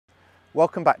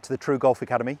Welcome back to the TruGolf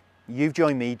Academy. You've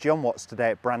joined me, Jon Watts, today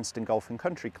at Branston Golf and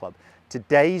Country Club.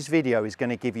 Today's video is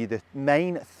going to give you the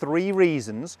main 3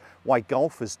 reasons why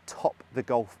golfers top the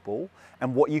golf ball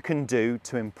and what you can do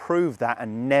to improve that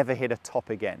and never hit a top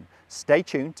again. Stay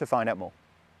tuned to find out more.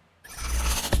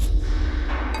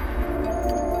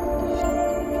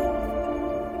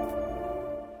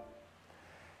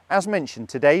 As mentioned,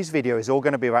 today's video is all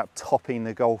going to be about topping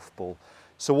the golf ball.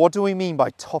 So what do we mean by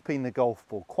topping the golf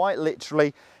ball? Quite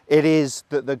literally, it is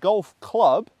that the golf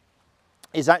club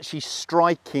is actually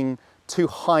striking too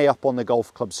high up on the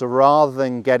golf club. So rather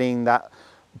than getting that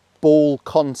ball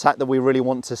contact that we really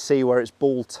want to see where it's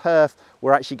ball turf,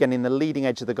 we're actually getting the leading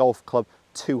edge of the golf club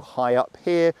too high up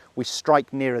here. We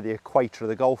strike nearer the equator of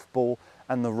the golf ball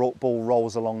and the ball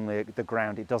rolls along the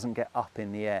ground. It doesn't get up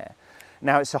in the air.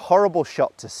 Now, it's a horrible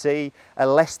shot to see.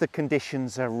 Unless the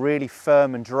conditions are really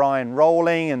firm and dry and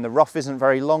rolling and the rough isn't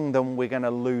very long, then we're going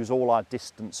to lose all our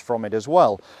distance from it as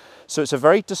well. So it's a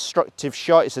very destructive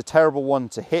shot. It's a terrible one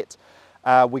to hit.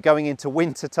 We're going into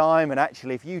winter time, and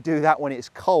actually if you do that when it's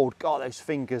cold, God, those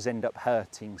fingers end up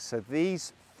hurting. So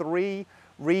these 3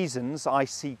 reasons I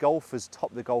see golfers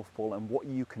top the golf ball and what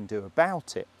you can do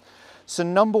about it. So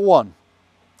number 1,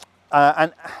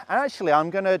 and actually I'm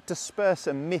going to disperse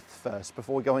a myth first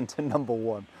before we go into number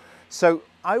 1. So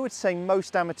I would say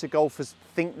most amateur golfers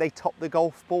think they top the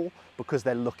golf ball because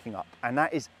they're looking up, and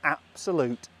that is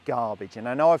absolute garbage. And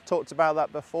I know I've talked about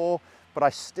that before, but I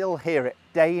still hear it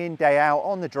day in, day out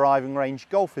on the driving range,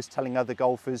 golfers telling other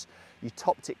golfers, you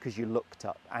topped it because you looked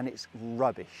up, and it's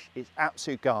rubbish. It's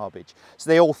absolute garbage.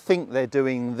 So they all think they're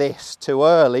doing this too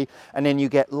early, and then you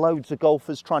get loads of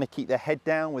golfers trying to keep their head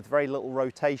down with very little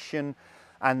rotation,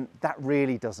 and that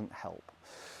really doesn't help.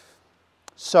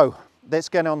 So let's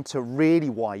get on to really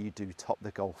why you do top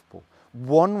the golf ball.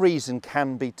 One reason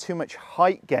can be too much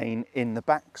height gain in the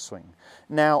backswing.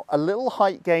 Now, a little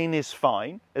height gain is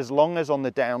fine as long as on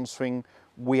the downswing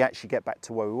we actually get back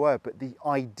to where we were, but the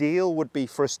ideal would be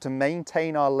for us to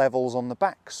maintain our levels on the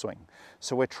backswing.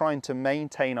 So we're trying to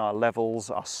maintain our levels,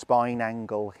 our spine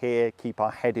angle here, keep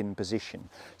our head in position.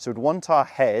 So we'd want our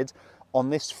head on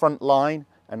this front line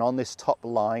and on this top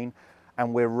line,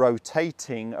 and we're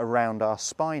rotating around our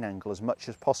spine angle as much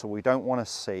as possible. We don't want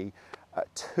to see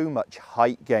too much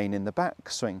height gain in the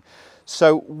backswing.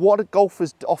 So what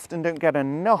golfers often don't get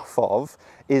enough of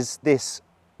is this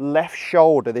left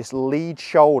shoulder, this lead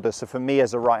shoulder. So for me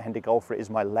as a right-handed golfer, it is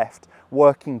my left,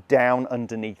 working down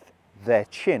underneath their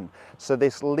chin. So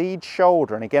this lead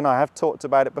shoulder, and again I have talked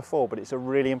about it before, but it's a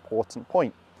really important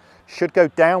point, should go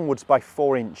downwards by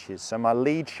 4 inches. So my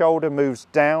lead shoulder moves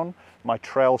down, my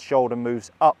trail shoulder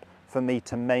moves up for me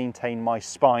to maintain my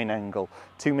spine angle.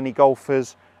 Too many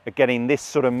golfers are getting this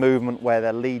sort of movement where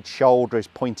their lead shoulder is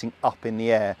pointing up in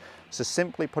the air. So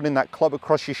simply putting that club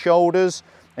across your shoulders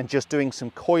and just doing some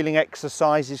coiling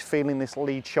exercises, feeling this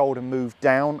lead shoulder move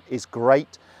down is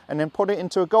great. And then put it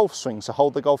into a golf swing. So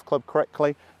hold the golf club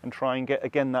correctly and try and get,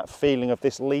 again, that feeling of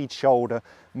this lead shoulder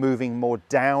moving more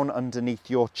down underneath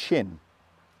your chin.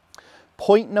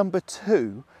 Point number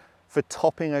 2 for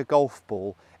topping a golf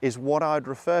ball is what I'd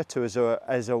refer to as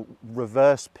a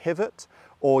reverse pivot,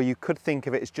 or you could think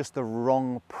of it as just the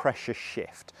wrong pressure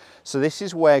shift. So this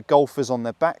is where golfers on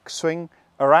their backswing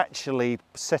are actually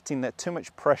setting that too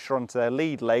much pressure onto their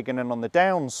lead leg, and then on the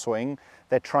downswing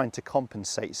they're trying to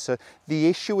compensate. So the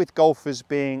issue with golfers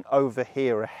being over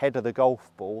here ahead of the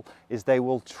golf ball is they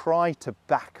will try to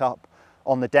back up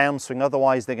on the downswing,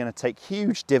 otherwise they're going to take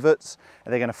huge divots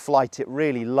and they're going to flight it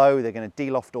really low, they're going to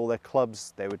de-loft all their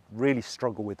clubs, they would really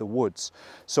struggle with the woods.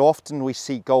 So often we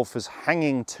see golfers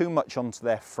hanging too much onto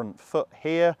their front foot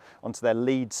here, onto their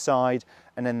lead side,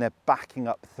 and then they're backing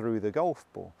up through the golf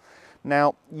ball.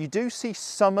 Now, you do see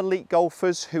some elite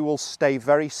golfers who will stay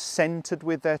very centered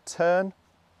with their turn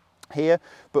here,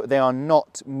 but they are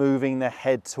not moving their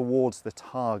head towards the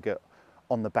target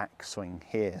on the backswing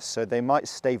here. So they might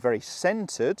stay very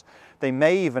centered. They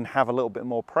may even have a little bit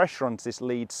more pressure onto this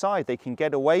lead side. They can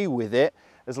get away with it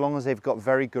as long as they've got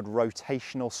very good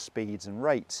rotational speeds and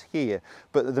rates here.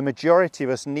 But the majority of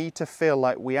us need to feel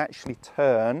like we actually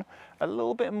turn a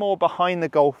little bit more behind the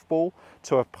golf ball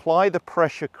to apply the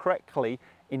pressure correctly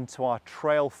into our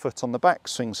trail foot on the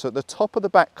backswing. So at the top of the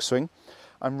backswing,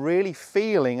 I'm really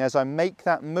feeling, as I make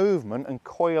that movement and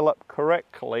coil up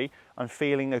correctly, I'm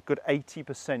feeling a good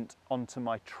 80% onto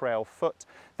my trail foot.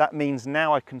 That means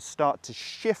now I can start to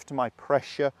shift my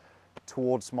pressure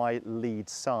towards my lead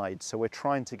side. So we're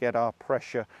trying to get our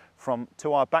pressure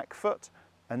to our back foot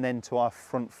and then to our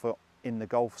front foot in the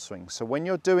golf swing. So when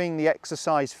you're doing the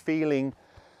exercise feeling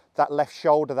that left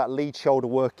shoulder, that lead shoulder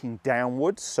working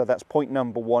downwards. So that's point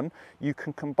number one. You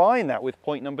can combine that with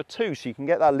point number two. So you can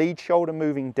get that lead shoulder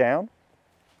moving down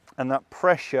and that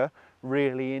pressure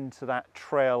really into that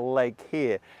trail leg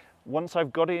here. Once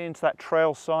I've got it into that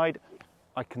trail side,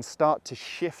 I can start to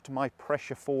shift my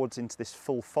pressure forwards into this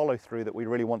full follow through that we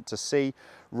really want to see,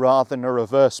 rather than a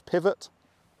reverse pivot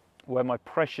where my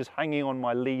pressure's hanging on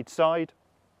my lead side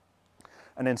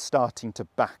and then starting to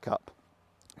back up.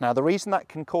 Now, the reason that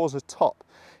can cause a top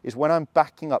is when I'm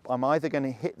backing up, I'm either going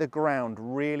to hit the ground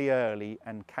really early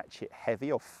and catch it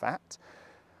heavy or fat,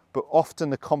 but often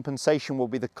the compensation will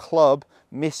be the club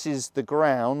misses the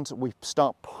ground, we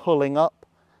start pulling up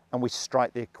and we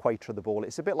strike the equator of the ball.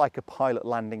 It's a bit like a pilot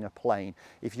landing a plane.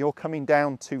 If you're coming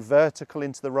down too vertical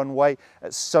into the runway,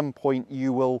 at some point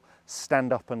you will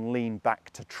stand up and lean back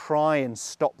to try and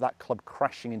stop that club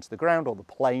crashing into the ground or the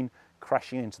plane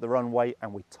crashing into the runway,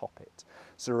 and we top it.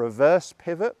 So reverse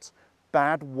pivot,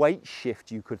 bad weight shift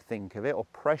you could think of it, or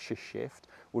pressure shift,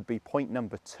 would be point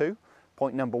number two.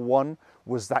 Point number one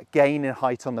was that gain in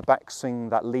height on the backswing,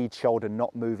 that lead shoulder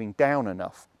not moving down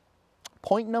enough.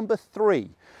 Point number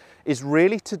three is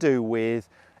really to do with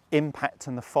impact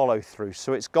and the follow through.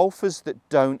 So it's golfers that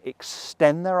don't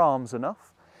extend their arms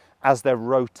enough as they're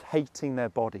rotating their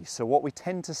body. So what we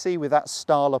tend to see with that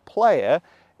style of player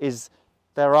is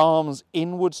their arms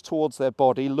inwards towards their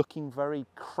body, looking very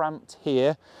cramped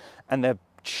here, and their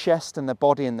chest and their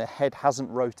body and their head hasn't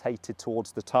rotated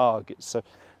towards the target. So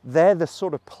they're the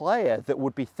sort of player that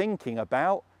would be thinking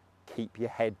about keep your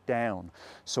head down.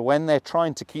 So when they're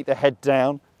trying to keep their head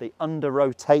down, they under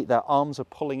rotate, their arms are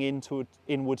pulling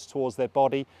inwards towards their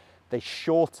body, they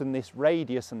shorten this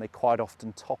radius and they quite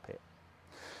often top it.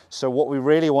 So what we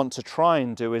really want to try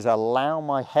and do is allow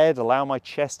my head, allow my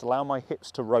chest, allow my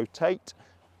hips to rotate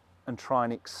and try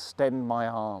and extend my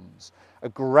arms. A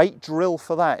great drill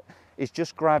for that is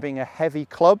just grabbing a heavy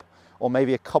club or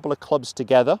maybe a couple of clubs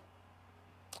together.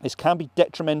 This can be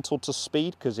detrimental to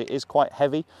speed because it is quite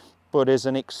heavy, but as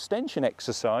an extension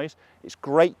exercise, it's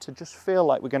great to just feel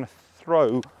like we're going to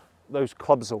throw those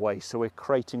clubs away. So we're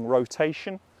creating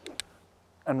rotation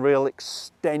and real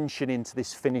extension into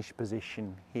this finish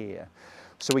position here.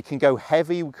 So we can go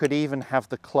heavy, we could even have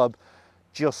the club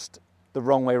just the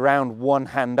wrong way around, one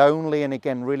hand only, and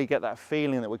again really get that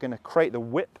feeling that we're going to create the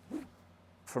whip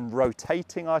from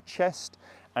rotating our chest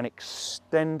and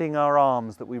extending our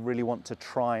arms that we really want to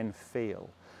try and feel.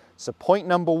 So point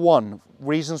number one,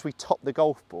 reasons we top the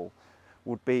golf ball,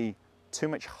 would be too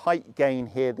much height gain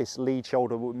here, this lead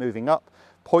shoulder moving up.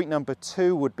 Point number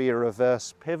two would be a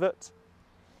reverse pivot,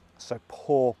 so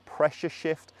poor pressure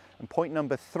shift. And point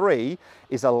number three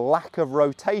is a lack of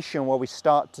rotation where we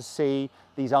start to see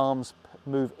these arms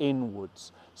move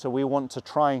inwards. So we want to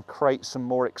try and create some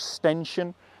more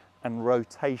extension and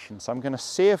rotation. So I'm going to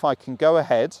see if I can go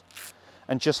ahead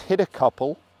and just hit a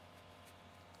couple,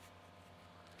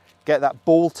 get that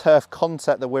ball turf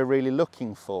contact that we're really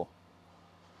looking for.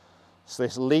 So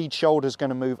this lead shoulder is going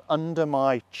to move under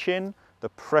my chin, the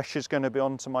pressure is going to be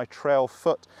onto my trail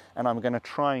foot, and I'm going to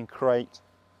try and create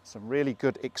some really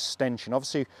good extension.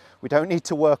 Obviously, we don't need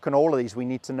to work on all of these. We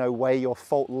need to know where your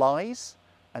fault lies,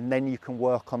 and then you can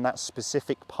work on that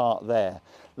specific part there.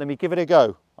 Let me give it a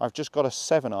go. I've just got a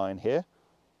 7-iron here.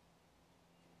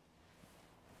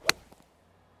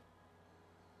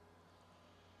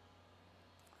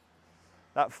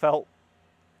 That felt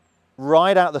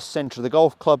right out the center of the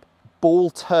golf club,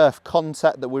 ball turf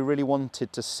contact that we really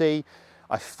wanted to see.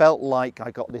 I felt like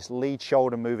I got this lead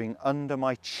shoulder moving under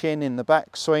my chin in the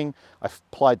backswing. I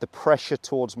applied the pressure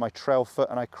towards my trail foot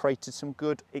and I created some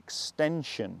good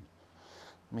extension.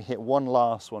 Let me hit one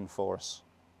last one for us.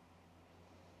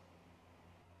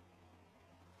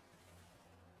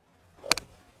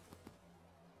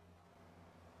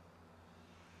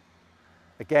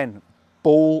 Again,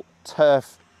 ball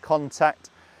turf contact,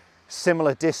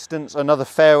 similar distance, another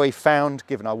fairway found,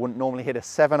 given I wouldn't normally hit a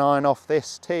 7-iron off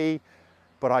this tee,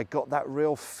 but I got that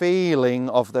real feeling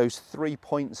of those 3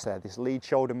 points there, this lead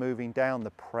shoulder moving down,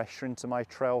 the pressure into my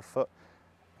trail foot.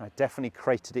 I definitely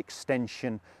created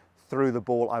extension through the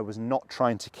ball. I was not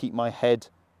trying to keep my head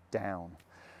down.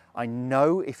 I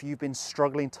know if you've been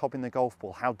struggling topping the golf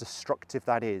ball, how destructive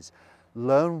that is.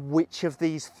 Learn which of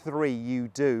these three you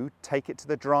do, take it to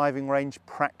the driving range,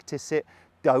 practice it.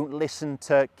 Don't listen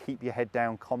to keep your head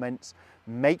down comments.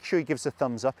 Make sure you give us a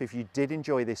thumbs up if you did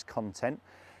enjoy this content.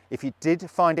 If you did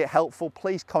find it helpful,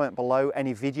 please comment below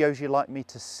any videos you'd like me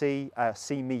to see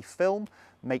me film.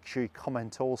 Make sure you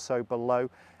comment also below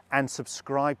and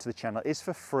subscribe to the channel. It's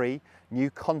for free, new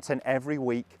content every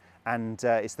week, and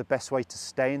it's the best way to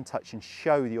stay in touch and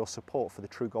show your support for the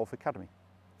TruGolf Academy.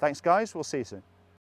 Thanks guys, we'll see you soon.